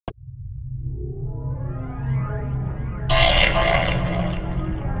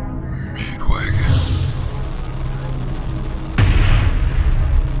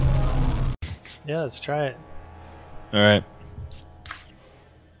Yeah, let's try it. All right.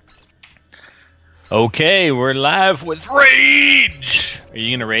 Okay, we're live with Rage! Are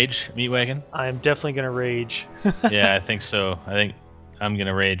you gonna rage, Meatwagon? I'm definitely gonna rage. Yeah, I think so. I think I'm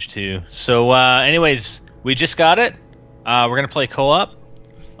gonna rage too. So, anyways, we just got it. We're gonna play co-op.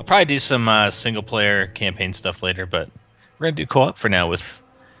 I'll probably do some single-player campaign stuff later, but we're gonna do co-op for now with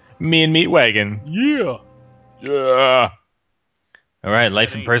me and Meatwagon. Yeah. Yeah. All right, life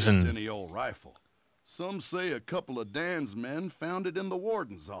That in ain't prison. just any old rifle. Some say a couple of Dan's men found it in the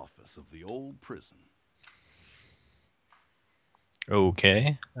warden's office of the old prison.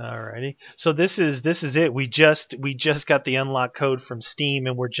 Okay. Alrighty. So this is it. We just got the unlock code from Steam,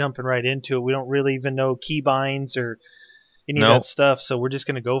 and we're jumping right into it. We don't really even know keybinds or any of Nope. that stuff, so we're just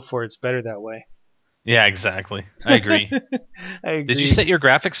gonna go for it. It's better that way. Yeah, exactly. I agree. I agree. Did you set your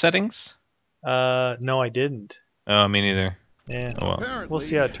graphics settings? No, I didn't. Oh, me neither. Yeah. Oh, well. Apparently, We'll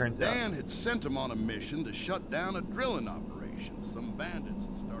see how it turns out. Dan had sent him on a mission to shut down a drilling operation some bandits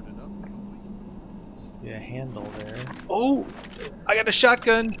had started up. Yeah, handle there. Oh, I got a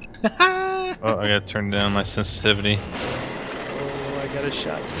shotgun. Oh, I gotta turn down my sensitivity. Oh, I got a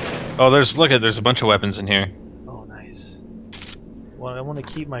shotgun. Oh, there's a bunch of weapons in here. Oh, nice. Well, I want to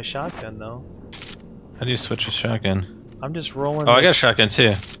keep my shotgun though. How do you switch a shotgun? I'm just rolling. Oh, I got a shotgun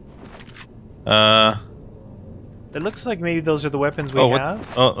too. It looks like maybe those are the weapons we Oh, what?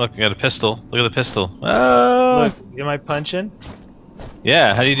 have. Oh, look, I got a pistol. Look at the pistol. Ah! Look, am I punching?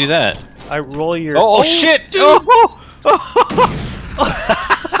 Yeah, how do you do that? I roll your. Oh, shit! Dude!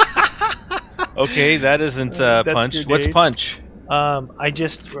 Okay, that isn't That's punch. grenade. What's punch?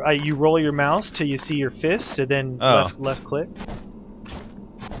 You roll your mouse till you see your fist, and then Oh. left click.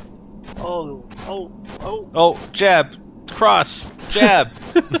 Oh. Oh, jab, cross, jab.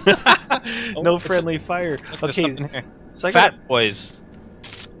 No it's a- friendly fire. There's Okay, something here. so I Fat got. boys.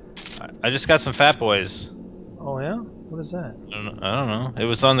 I just got some fat boys. Oh yeah, what is that? I don't know. It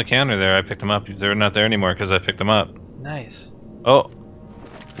was on the counter there. I picked them up. They're not there anymore because I picked them up. Nice. Oh,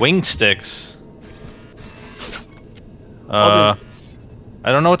 wing sticks. Oh,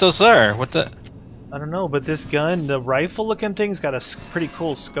 I don't know what those are. What the? I don't know, but this gun, the rifle-looking thing's got a pretty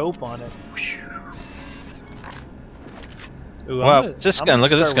cool scope on it. Ooh, Wow, it's this gun.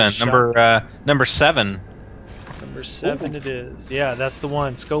 Look at this gun. Number 7. Number 7 it is. Yeah, that's the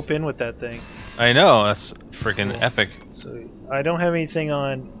one. Scope in with that thing. I know. That's freaking Cool. epic. So I don't have anything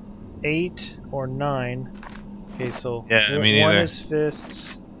on 8 or 9. Okay, so Yeah, me one neither. is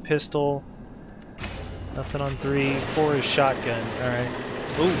fists, pistol. Nothing on 3. 4 is shotgun. All right.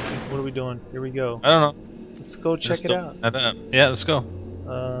 Ooh, what are we doing? Here we go. I don't know. Let's go check it out. Yeah, let's go.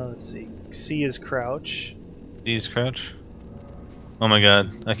 Let's see. C is crouch. These crouch. Oh my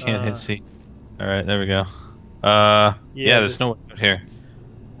god, I can't hit C. All right, there we go. Yeah, there's no way out here.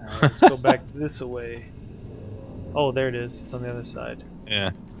 All right, let's go back this way. Oh, there it is. It's on the other side. Yeah.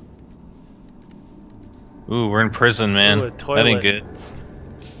 Ooh, we're in prison, man. Ooh, a That toilet. ain't good.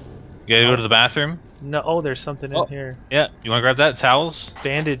 You gotta go to the bathroom? No, oh, there's something Oh. in here. Yeah. You wanna grab that? Towels?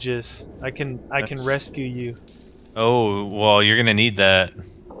 Bandages. I can That's- rescue you. Oh, well, you're gonna need that.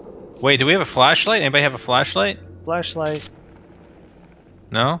 Wait, do we have a flashlight? Anybody have a flashlight? Flashlight.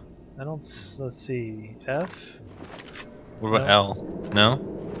 No? I don't. Let's see. F. What about No. L? No?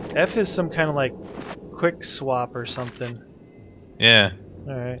 F is some kind of like quick swap or something. Yeah.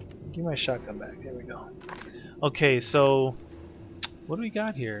 All right. Give my shotgun back. There we go. Okay, so what do we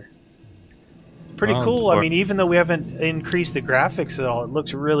got here? It's pretty Oh, cool. I or- mean, even though we haven't increased the graphics at all, it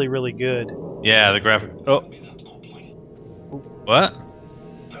looks really, really good. Yeah, the graphic. Oh. What?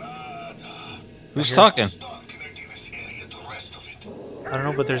 Who's Here. talking? I don't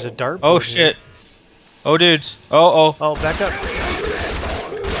know, but there's a dartboard. Oh here. shit. Oh dudes. Oh. Oh, back up.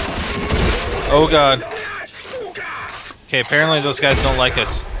 Oh god. Okay, apparently those guys don't like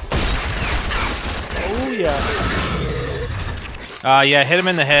us. Oh yeah. Yeah, hit him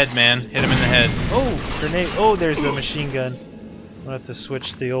in the head, man. Hit him in the head. Oh, grenade. Oh, there's a machine gun. I'm gonna have to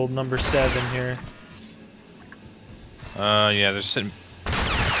switch the old number 7 here. Yeah, they're sitting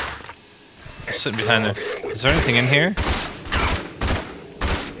behind there. Is there anything in here?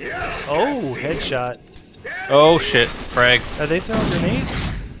 Oh, headshot. Oh shit, frag. Are they throwing grenades?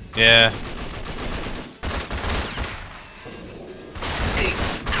 Yeah.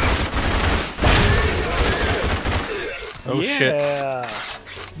 Oh shit. Yeah.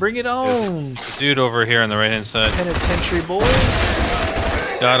 Bring it on. There's a dude over here on the right hand side. Penitentiary boys.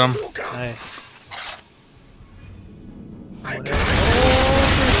 Got him. Nice.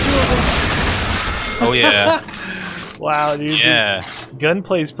 Oh yeah. Wow, dude. Yeah.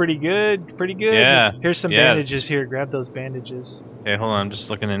 Gunplay's pretty good. Pretty good. Yeah. Here's some Yeah, bandages here. Grab those bandages. Okay, hold on. I'm just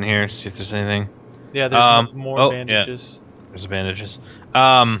looking in here, see if there's anything. Yeah, there's more oh, bandages. Yeah. There's the bandages.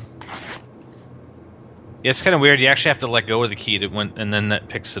 Yeah, it's kind of weird. You actually have to let go of the key to and then that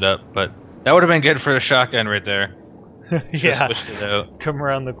picks it up. But that would have been good for the shotgun right there. Yeah. Switched it out. Come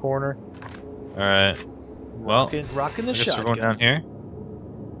around the corner. All right. Well, Rocking the I guess we're shotgun. going down here.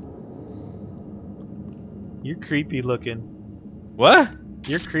 You're creepy looking. What?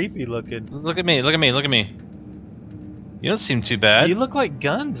 You're creepy looking. Look at me. Look at me. Look at me. You don't seem too bad. You look like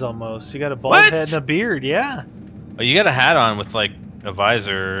Guns almost. You got a bald What? head and a beard. Yeah. Oh, you got a hat on with like a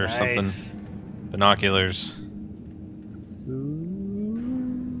visor or Nice. something. Binoculars.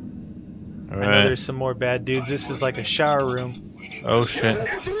 All I know right. there's some more bad dudes. This is like a shower room. Oh shit.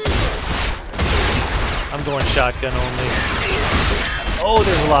 I'm going shotgun only. Oh,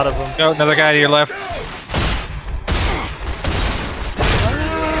 there's a lot of them. Go, another guy to your left.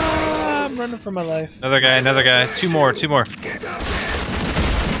 Ah, I'm running for my life. Another guy, another guy. Two more, two more.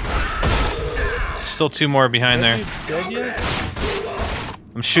 Still two more behind there. Dead yet?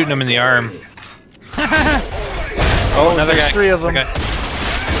 I'm shooting him in the arm. Oh, another there's guy. 3 of them. Another guy.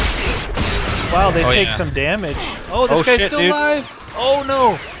 Wow, they Oh, take yeah. some damage. Oh, this Oh, guy's shit, still dude. alive. Oh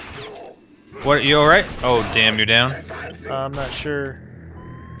no. What? You all right? Oh, damn, you're down. I'm not sure.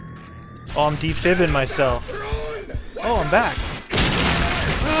 Oh, I'm defibbing myself. Oh, I'm back.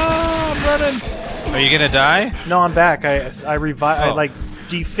 Ah, I'm running. Are you gonna die? No, I'm back. I revive. I Oh. like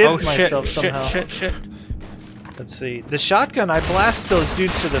defibbed Oh shit! myself Shit! somehow. Shit! Let's see. The shotgun, I blast those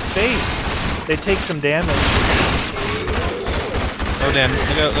dudes to the face. They take some damage. Oh damn!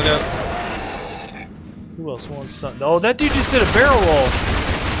 Look out! Look out! Who else wants something? Oh, that dude just did a barrel roll.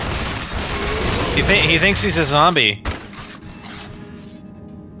 He thinks he's a zombie.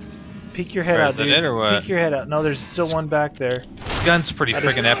 Peek your head Or out, is that dude. it or what? Peek your head out. No, there's still one back there. This gun's pretty I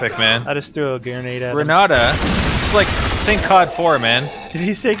just- freaking epic, man. I just threw a grenade at him. Granada. It's like St. COD 4, man. Did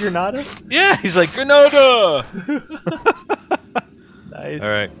he say Granada? Yeah, he's like Granada. Nice. All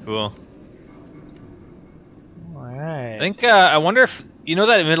right, cool. Alright. I think I wonder if you know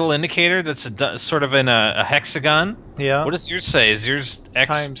that middle indicator that's sort of in a hexagon. Yeah. What does yours say? Is yours X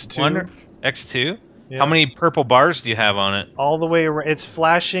Times 2. 1 or X2? Yeah. How many purple bars do you have on it? All the way around. It's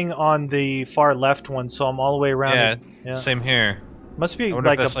flashing on the far left one, so I'm all the way around Yeah, it. Yeah. same here. Must be I wonder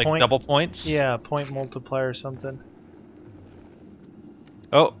like if that's a like point. double points. Yeah, point multiplier or something.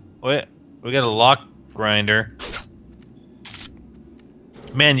 Oh, wait. We got a lock grinder.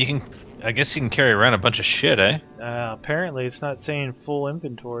 Man, you can. I guess you can carry around a bunch of shit, eh? Apparently, it's not saying full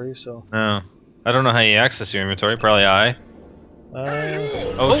inventory, so. No. I don't know how you access your inventory. Probably I.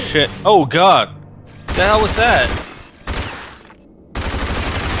 Oh, Shit. Oh god. The hell was that?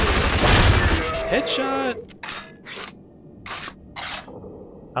 headshot!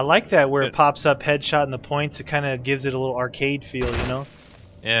 I like that where it Good. pops up headshot and the points. It kind of gives it a little arcade feel, you know?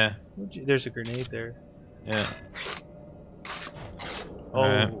 Yeah. There's a grenade there. Yeah. Oh,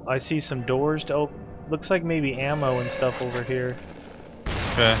 Alright. I see some doors to open. Looks like maybe ammo and stuff over here.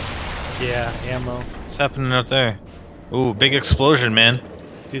 Okay. Yeah, ammo. What's happening out there? Ooh, big explosion, man.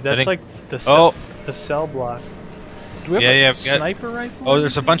 Dude, that's think- like the Oh. the cell block. Do we have Yeah, a yeah, I've got- sniper rifle? Oh,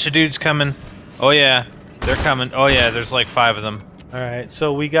 there's a bunch of dudes coming. Oh yeah, they're coming. Oh yeah, there's like 5 of them. Alright,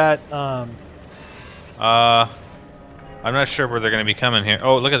 so we got, I'm not sure where they're gonna be coming here.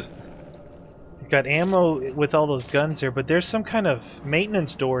 Oh, look at. we got ammo with all those guns there, but there's some kind of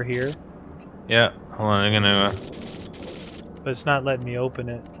maintenance door here, Yeah, hold on. I'm gonna. but it's not letting me open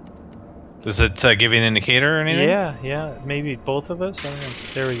it. Does it give you an indicator or anything? Yeah, maybe both of us? I don't know.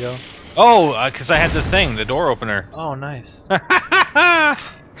 There we go. Oh, because I had the thing, the door opener. Oh, nice.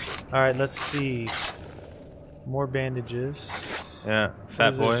 Alright, let's see. More bandages. Yeah, What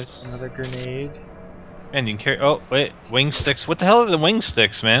fat is it? boys. Another grenade. And you can carry. Oh wait, wing sticks. What the hell are the wing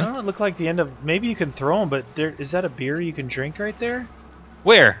sticks, I man? don't know, it looked like the end of. Maybe you can throw them, but there is that a beer you can drink right there?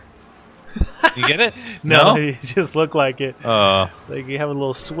 Where? You get it? No, it just looked like it. Uh, Like you have a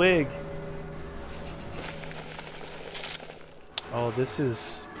little swig. Oh, this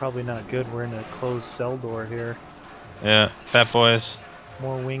is probably not good. We're in a closed cell door here. yeah, fat boys.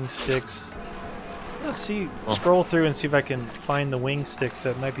 More wing sticks. Let's see. Oh. Scroll through and see if I can find the wing sticks.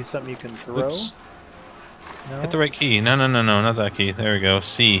 That might be something you can throw. Oops. No? Hit the right key. No, not that key. There we go.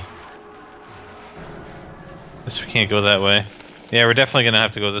 C. Guess we can't go that way. Yeah, we're definitely gonna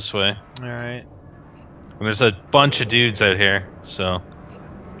have to go this way. All right. And there's a bunch of dudes out here, so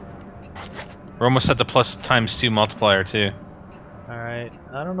we're almost at the plus ×2 multiplier too. All right.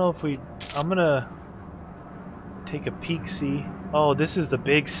 I don't know if we. I'm gonna take a peek. See. Oh, this is the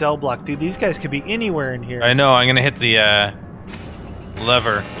big cell block, dude. These guys could be anywhere in here. I know. I'm gonna hit the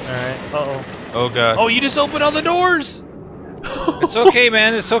lever. All right. Uh oh. Oh god. Oh, you just opened all the doors. It's okay,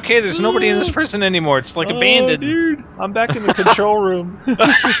 man. It's okay. There's nobody in this prison anymore. It's like abandoned. Dude, I'm back in the control room.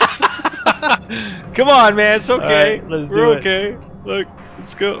 Come on, man. It's okay. Alright, let's We're do it. okay. Look,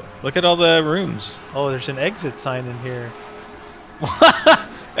 let's go. Look at all the rooms. Oh, there's an exit sign in here.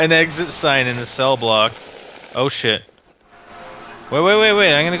 An exit sign in the cell block. Oh shit. Wait.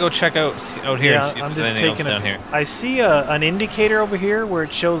 I'm gonna go check out here and see if I'm there's just anything else taking down here. I see an indicator over here where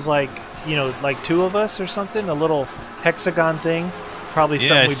it shows like, you know, like 2 of us or something, a little hexagon thing. Probably Yeah,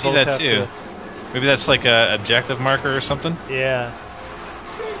 something I we see both that have too. to. Maybe that's like a objective marker or something. Yeah.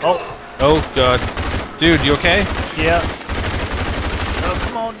 Oh, Oh god. Dude, you okay? yeah. Oh,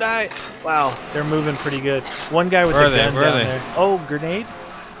 come on, die. Wow, they're moving pretty good. One guy with Where a are they? gun Where are down they? there. Oh, grenade?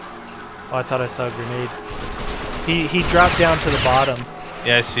 Oh, I thought I saw a grenade. He dropped down to the bottom.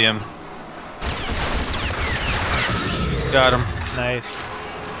 Yeah, I see him. Got him. Nice.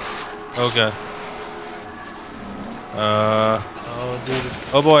 Oh god. Oh, dude,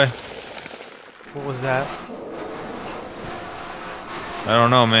 Oh boy. what was that? I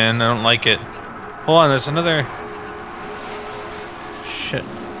don't know, man. I don't like it. Hold on, there's another... Shit.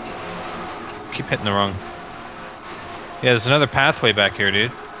 Keep hitting the wrong... Yeah, there's another pathway back here,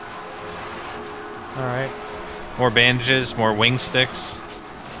 dude. Alright. More bandages, more wing sticks.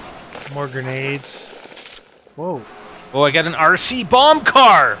 More grenades. Whoa. Oh, I got an RC bomb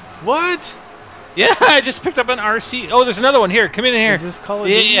car! What? Yeah, I just picked up an RC... Oh, there's another one here. Come in here. Is this Call of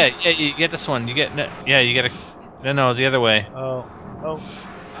Yeah, Duty? yeah, you get this one. You get... Yeah, you get a... No, the other way. Oh. Oh.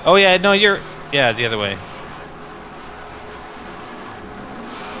 Oh, yeah, no, you're... Yeah, the other way.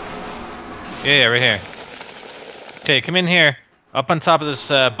 Yeah, right here. Okay, come in here. Up on top of this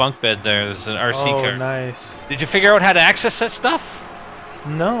bunk bed there's an RC car. Oh, nice. Did you figure out how to access that stuff?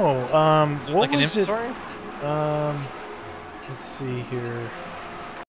 No. Is it What like an was it? inventory? Let's see here.